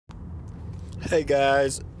Hey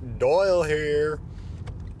guys, Doyle here.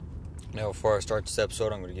 Now before I start this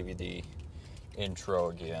episode, I'm going to give you the intro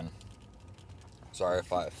again. Sorry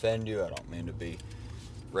if I offend you, I don't mean to be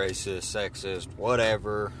racist, sexist,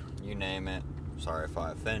 whatever, you name it. Sorry if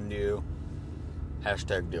I offend you.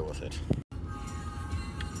 Hashtag deal with it.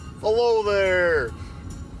 Hello there!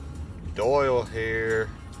 Doyle here.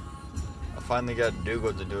 I finally got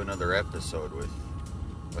Doyle to do another episode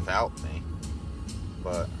without me.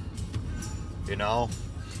 But you know,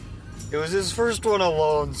 it was his first one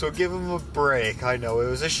alone, so give him a break. I know it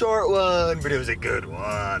was a short one, but it was a good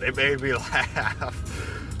one. It made me laugh.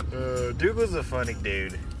 Dougal's a funny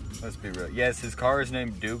dude. Let's be real. Yes, his car is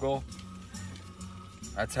named Dougal.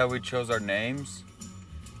 That's how we chose our names.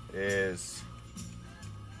 Is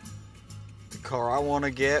the car I want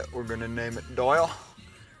to get, we're going to name it Doyle.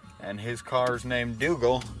 And his car's named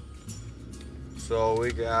Dougal. So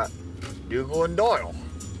we got Dougal and Doyle.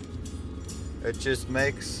 It just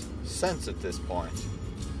makes sense at this point.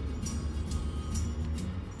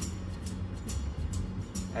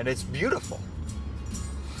 And it's beautiful.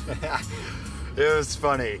 It was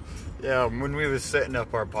funny. Yeah, when we was setting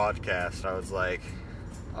up our podcast, I was like,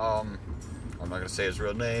 I'm not going to say his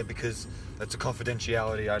real name because that's a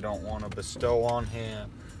confidentiality I don't want to bestow on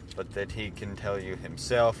him, but that he can tell you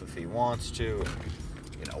himself if he wants to,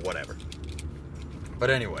 whatever.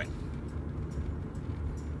 But anyway.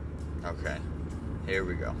 Okay, here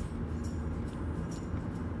we go.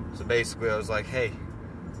 So basically I was like, hey,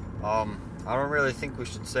 I don't really think we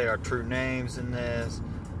should say our true names in this,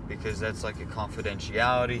 because that's like a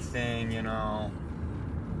confidentiality thing,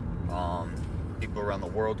 people around the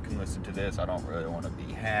world can listen to this. I don't really want to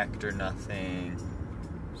be hacked or nothing.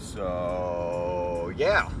 So,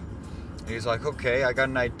 yeah. He's like, okay, I got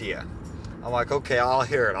an idea. I'm like, okay, I'll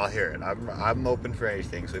hear it. I'm open for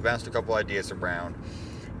anything. So we bounced a couple ideas around.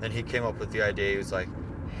 Then he came up with the idea. He was like,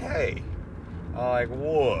 hey. I'm like,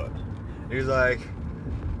 what? He was like,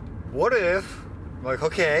 what if, I'm like,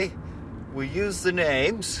 okay, we use the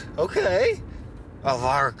names, okay, of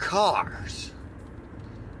our cars.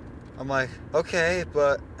 I'm like, okay,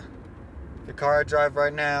 but the car I drive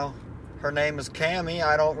right now, her name is Cammy.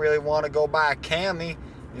 I don't really want to go by Cammy.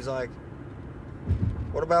 He's like,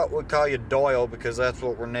 what about we call you Doyle, because that's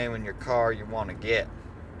what we're naming your car you want to get.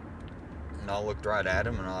 And I looked right at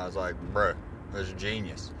him and I was like, bruh, that's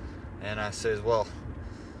genius. And I says, well,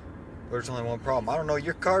 there's only one problem. I don't know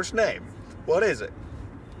your car's name. What is it?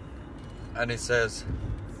 And he says,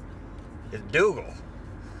 it's Dougal.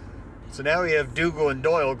 So now we have Dougal and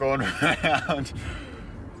Doyle going around.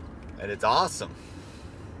 And it's awesome.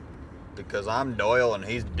 Because I'm Doyle and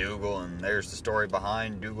he's Dougal, and there's the story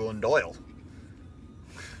behind Dougal and Doyle.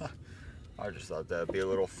 I just thought that'd be a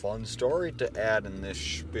little fun story to add in this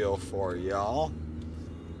spiel for y'all.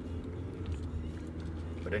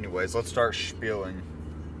 But anyways, let's start spieling.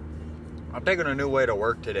 I'm taking a new way to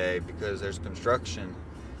work today because there's construction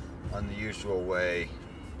on the usual way.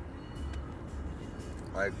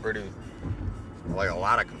 Like a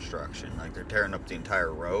lot of construction. Like they're tearing up the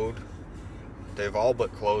entire road. They've all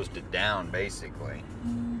but closed it down, basically.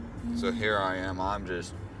 So here I am. I'm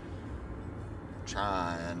just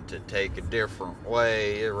trying to take a different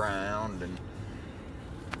way around and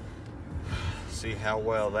see how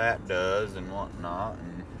well that does and whatnot.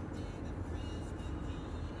 And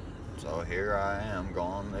so here I am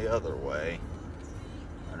going the other way.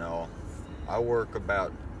 I know I work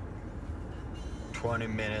about 20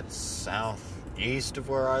 minutes southeast of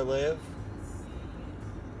where I live.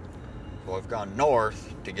 So I've gone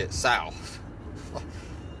north to get south.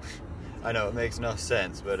 I know it makes no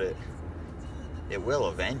sense, but it will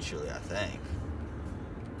eventually, I think.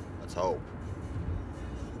 Let's hope.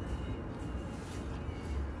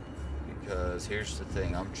 Because here's the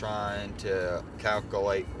thing, I'm trying to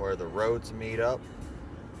calculate where the roads meet up.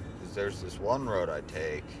 Because there's this one road I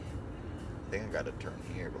take. I think I gotta turn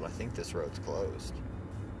here, but I think this road's closed.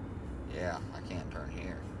 Yeah, I can't turn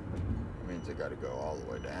here. That means I gotta go all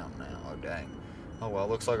the way down now. Oh dang. Oh well,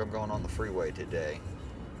 looks like I'm going on the freeway today.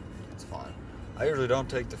 That's fine. I usually don't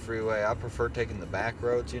take the freeway. I prefer taking the back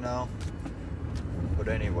roads, But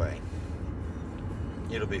anyway,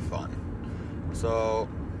 it'll be fun. So,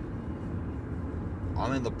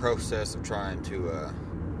 I'm in the process of trying to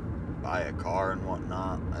buy a car and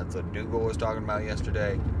whatnot. That's what Dougal was talking about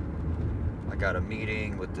yesterday. I got a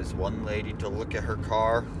meeting with this one lady to look at her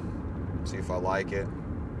car, see if I like it.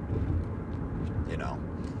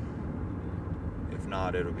 If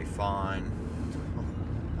not, it'll be fine.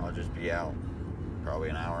 I'll just be out probably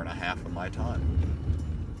an hour and a half of my time.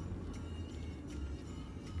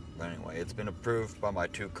 But anyway, it's been approved by my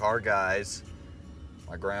two car guys.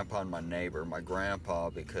 my grandpa and my neighbor. My grandpa,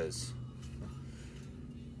 because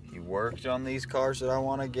he worked on these cars that I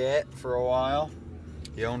want to get for a while.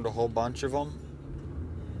 He owned a whole bunch of them.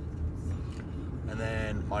 And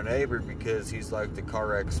then my neighbor, because he's like the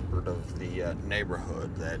car expert of the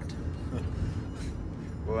neighborhood, that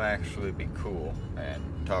will actually be cool and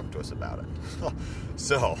talk to us about it.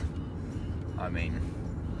 So, I mean,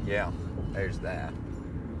 yeah, there's that.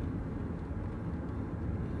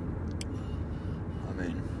 I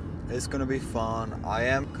mean, it's gonna be fun. I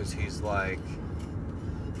am, because he's like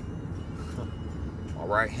my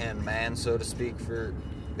right-hand man, so to speak, for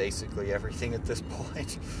basically everything at this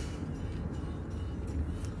point.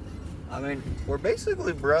 I mean, we're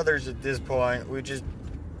basically brothers at this point. We just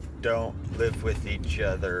don't live with each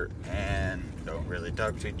other and don't really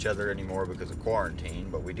talk to each other anymore because of quarantine,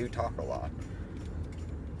 but we do talk a lot.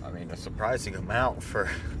 I mean, a surprising amount for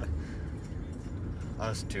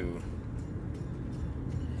us two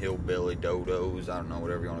hillbilly dodos, I don't know,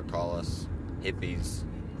 whatever you want to call us. Hippies,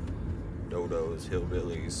 dodos,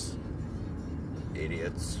 hillbillies,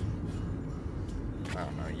 idiots. I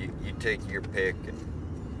don't know, you take your pick, and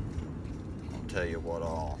I'll tell you what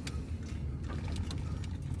all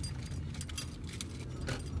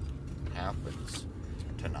happens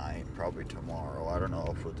tonight, probably tomorrow. I don't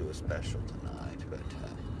know if we'll do a special tonight, but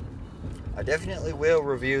I definitely will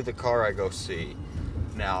review the car I go see.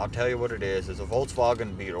 Now, I'll tell you what it is. It's a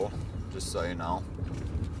Volkswagen Beetle, just so you know.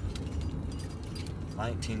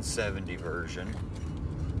 1970 version.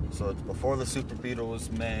 So it's before the Super Beetle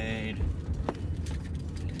was made.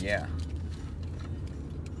 Yeah.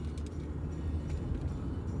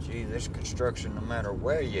 Gee, there's construction no matter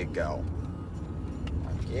where you go.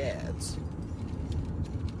 I guess.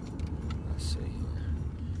 Let's see.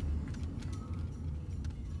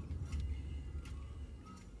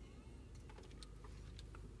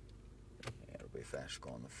 Yeah, it'll be fast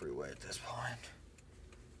going the freeway at this point.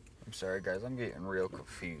 I'm sorry, guys. I'm getting real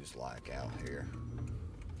confused like out here.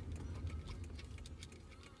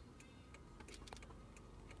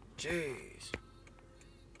 Jeez.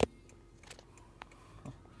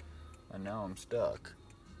 And now I'm stuck.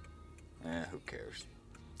 Who cares?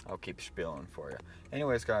 I'll keep spilling for you.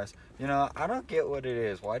 Anyways, guys, you know, I don't get what it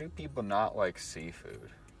is. Why do people not like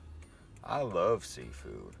seafood? I love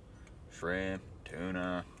seafood. Shrimp,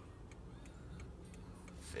 tuna,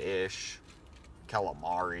 fish,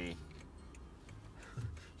 calamari.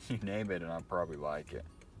 You name it and I'll probably like it.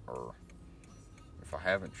 Or if I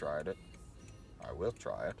haven't tried it, I will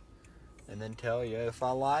try it. And then tell you if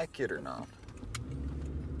I like it or not.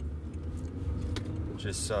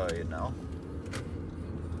 Just so you know.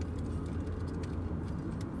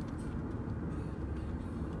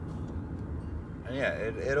 And yeah,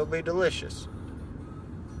 it'll be delicious.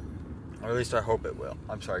 Or at least I hope it will.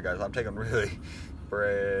 I'm sorry, guys. I'm taking really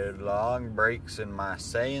long breaks in my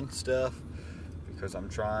saying stuff because I'm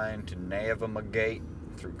trying to navigate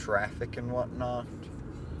through traffic and whatnot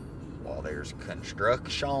while there's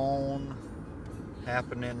construction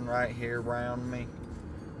happening right here around me.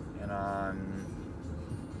 And I'm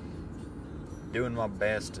doing my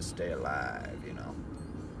best to stay alive, you know.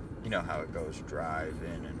 You know how it goes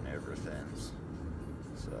driving and everything.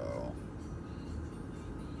 So,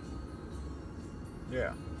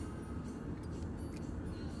 yeah.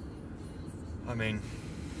 I mean,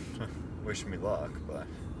 wish me luck, but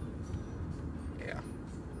yeah.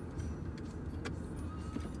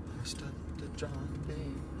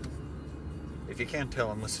 If you can't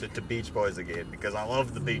tell, I'm listening to Beach Boys again because I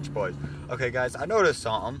love the Beach Boys. Okay, guys, I noticed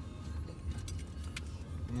something.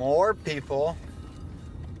 More people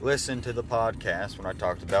listen to the podcast when I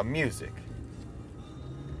talked about music.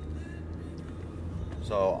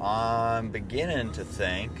 So I'm beginning to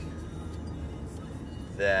think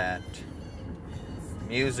that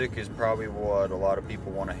music is probably what a lot of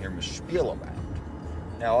people want to hear me spiel about.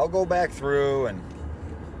 Now, I'll go back through and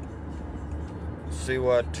see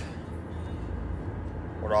what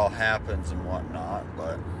all happens and whatnot,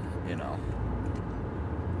 but, you know,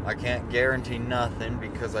 I can't guarantee nothing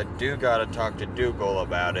because I do gotta talk to Doyle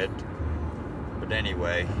about it. But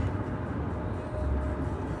anyway,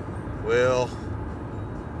 we'll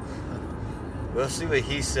see what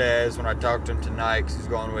he says when I talk to him tonight, because he's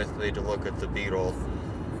going with me to look at the Beetle.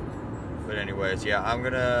 But anyways, yeah, I'm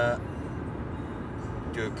gonna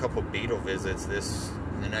do a couple Beetle visits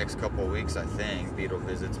in the next couple of weeks, I think. Beetle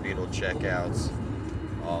visits, Beetle checkouts,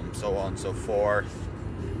 so on and so forth.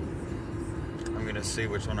 I'm gonna see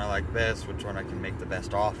which one I like best, which one I can make the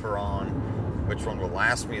best offer on, which one will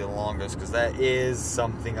last me the longest, because that is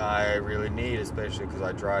something I really need, especially because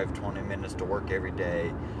I drive 20 minutes to work every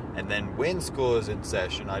day. And then when school is in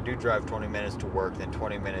session, I do drive 20 minutes to work, then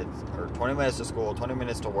 20 minutes to school, 20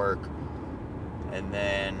 minutes to work, and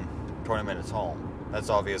then 20 minutes home. That's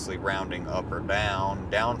obviously rounding up or down.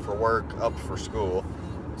 Down for work, up for school.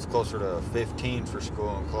 It's closer to 15 for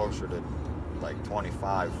school and closer to like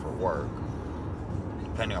 25 for work.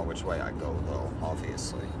 Depending on which way I go, though,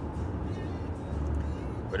 obviously.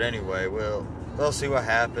 But anyway, we'll see what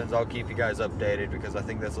happens. I'll keep you guys updated because I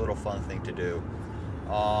think that's a little fun thing to do.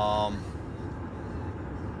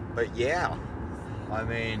 But yeah, I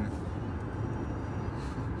mean,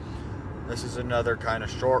 this is another kind of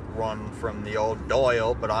short run from the old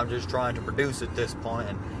Doyle, but I'm just trying to produce at this point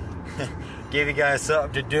and give you guys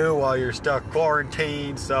something to do while you're stuck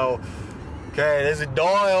quarantined. So, okay, this is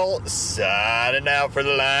Doyle signing out for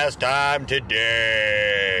the last time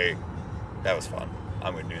today. That was fun.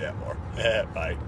 I'm going to do that more. Bye.